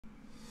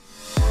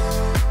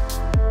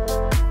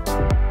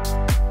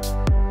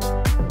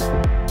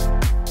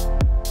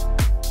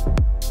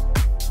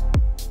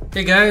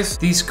Hey guys,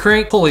 these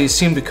crank pulleys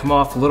seem to come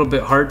off a little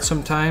bit hard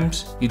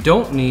sometimes. You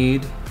don't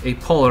need a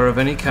puller of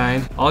any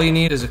kind. All you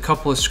need is a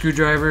couple of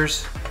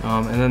screwdrivers,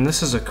 and then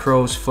this is a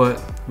crow's foot,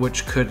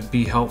 which could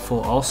be helpful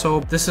also.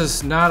 This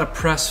is not a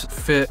press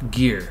fit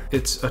gear.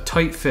 It's a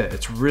tight fit.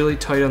 It's really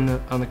tight on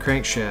the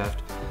crankshaft,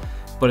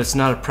 but it's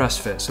not a press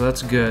fit, so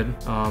that's good.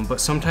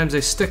 But sometimes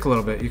they stick a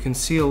little bit. You can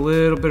see a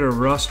little bit of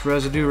rust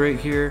residue right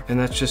here, and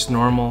that's just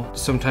normal.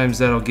 Sometimes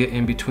that'll get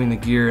in between the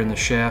gear and the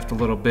shaft a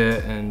little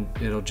bit, and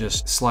it'll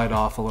just slide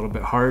off a little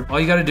bit hard. All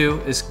you gotta do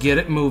is get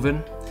it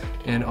moving,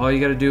 and all you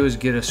gotta do is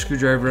get a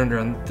screwdriver under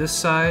on this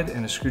side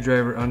and a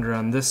screwdriver under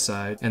on this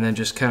side, and then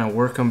just kind of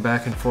work them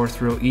back and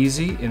forth real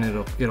easy, and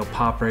it'll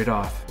pop right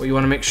off. What you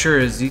wanna make sure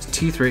is these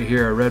teeth right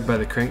here are read by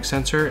the crank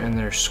sensor, and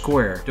they're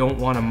square. Don't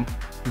wanna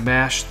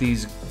mash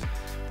these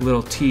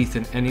little teeth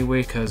in any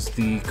way because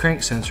the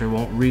crank sensor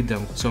won't read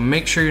them. So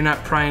make sure you're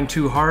not prying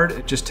too hard.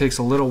 It just takes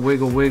a little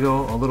wiggle,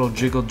 a little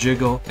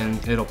jiggle,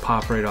 and it'll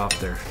pop right off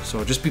there.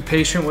 So just be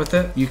patient with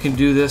it. You can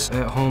do this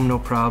at home, no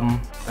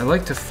problem. I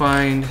like to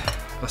find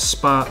a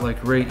spot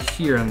like right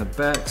here on the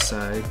back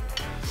side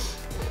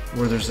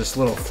where there's this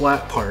little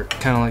flat part,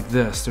 kind of like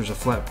this. There's a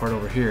flat part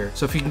over here.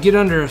 So if you can get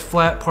under a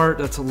flat part,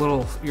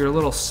 you're a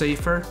little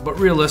safer. But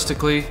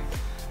realistically,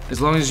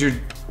 as long as you're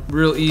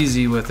real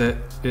easy with it,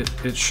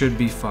 it should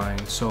be fine.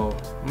 So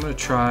I'm gonna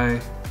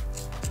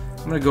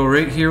go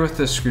right here with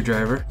this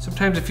screwdriver.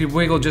 Sometimes if you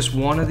wiggle just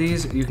one of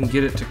these, you can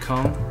get it to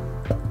come.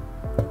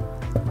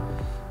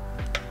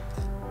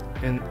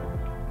 And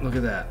look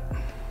at that.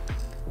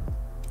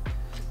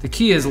 The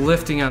key is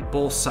lifting on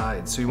both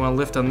sides. So you wanna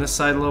lift on this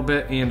side a little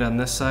bit and on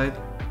this side.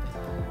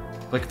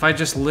 Like if I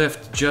just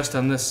lift just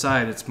on this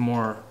side, it's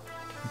more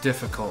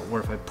difficult.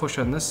 Where if I push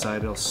on this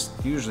side,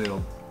 usually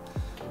it'll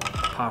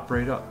pop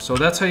right up. So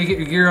that's how you get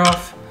your gear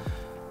off.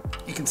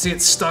 You can see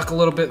it's stuck a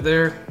little bit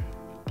there.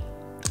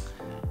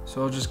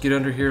 So I'll just get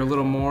under here a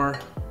little more.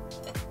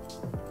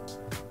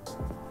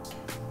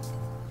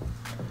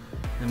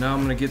 And now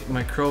I'm gonna get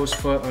my crow's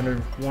foot under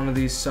one of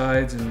these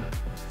sides and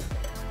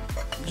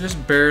you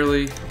just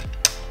barely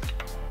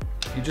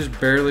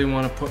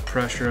wanna put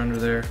pressure under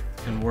there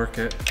and work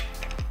it.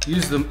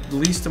 Use the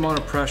least amount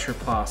of pressure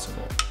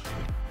possible.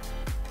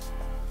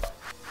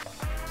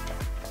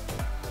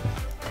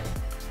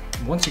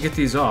 Once you get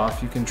these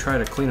off, you can try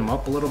to clean them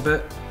up a little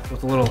bit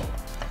with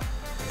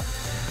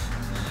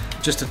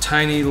just a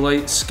tiny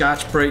light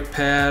Scotch-Brite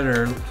pad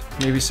or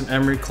maybe some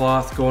emery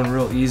cloth, going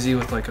real easy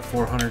with like a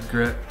 400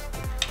 grit.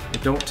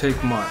 It don't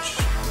take much.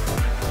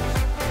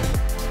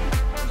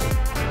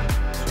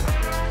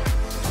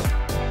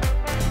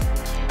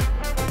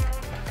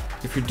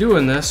 If you're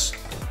doing this,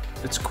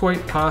 it's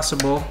quite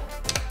possible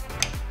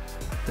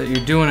that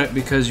you're doing it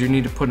because you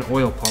need to put an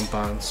oil pump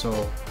on,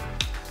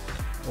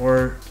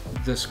 or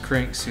this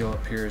crank seal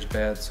up here is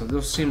bad. So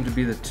those seem to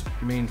be the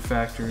main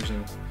factors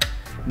in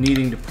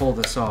needing to pull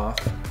this off.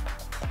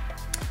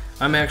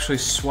 I'm actually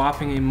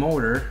swapping a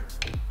motor,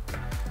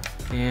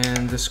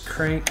 and this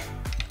crank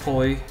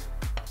pulley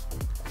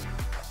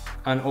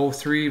on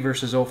 03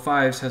 versus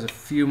 05s has a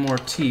few more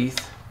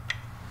teeth.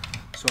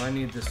 So I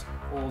need this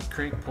old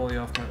crank pulley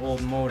off my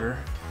old motor,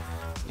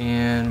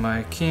 and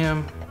my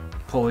cam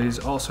pulleys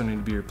also need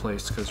to be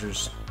replaced because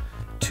there's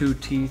 2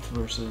 teeth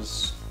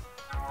versus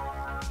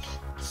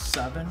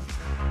 7.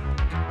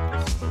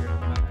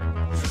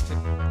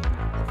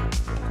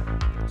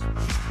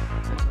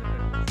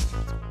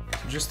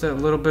 Just that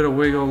little bit of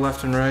wiggle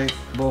left and right,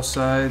 both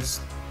sides,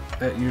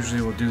 that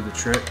usually will do the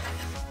trick.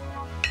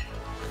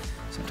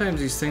 Sometimes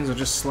these things will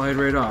just slide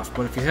right off,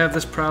 but if you have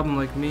this problem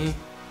like me,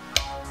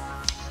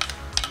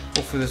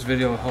 hopefully this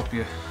video will help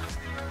you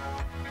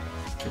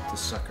get this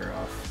sucker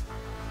off.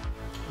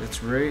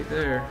 It's right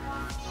there.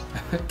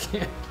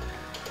 can't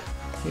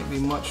be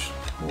much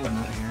holding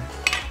it here.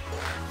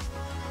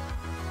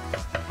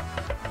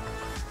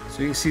 So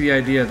you can see the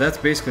idea. That's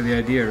basically the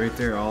idea right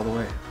there all the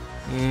way.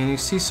 And you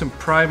see some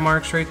pry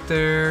marks right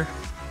there,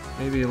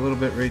 maybe a little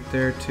bit right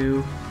there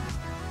too.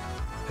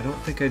 I don't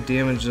think I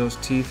damaged those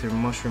teeth or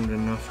mushroomed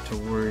enough to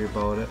worry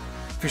about it.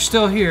 If you're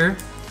still here,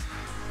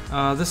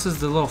 this is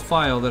the little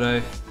file that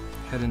I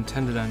had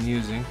intended on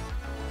using.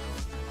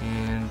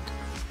 And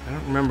I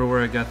don't remember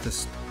where I got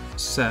this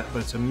set, but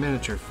it's a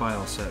miniature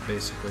file set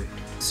basically.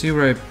 See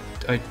where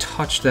I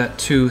touched that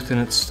tooth, and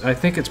I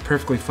think it's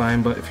perfectly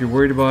fine, but if you're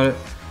worried about it,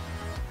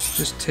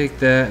 just take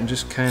that and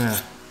just kind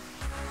of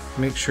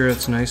make sure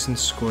it's nice and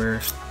square.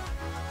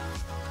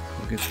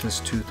 We'll get this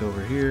tooth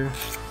over here.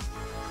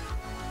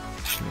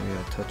 Maybe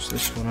I'll touch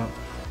this one up.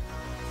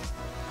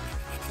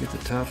 Get the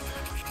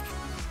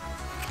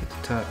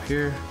top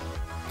here.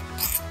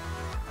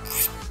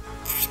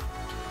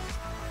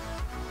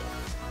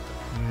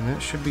 And that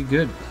should be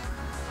good.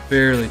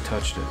 Barely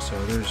touched it,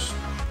 so there's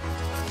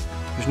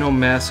no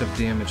massive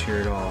damage here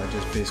at all. I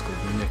just basically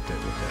nicked it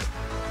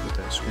with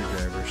that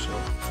screwdriver.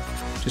 So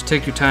just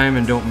take your time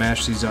and don't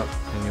mash these up,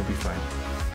 and you'll be fine.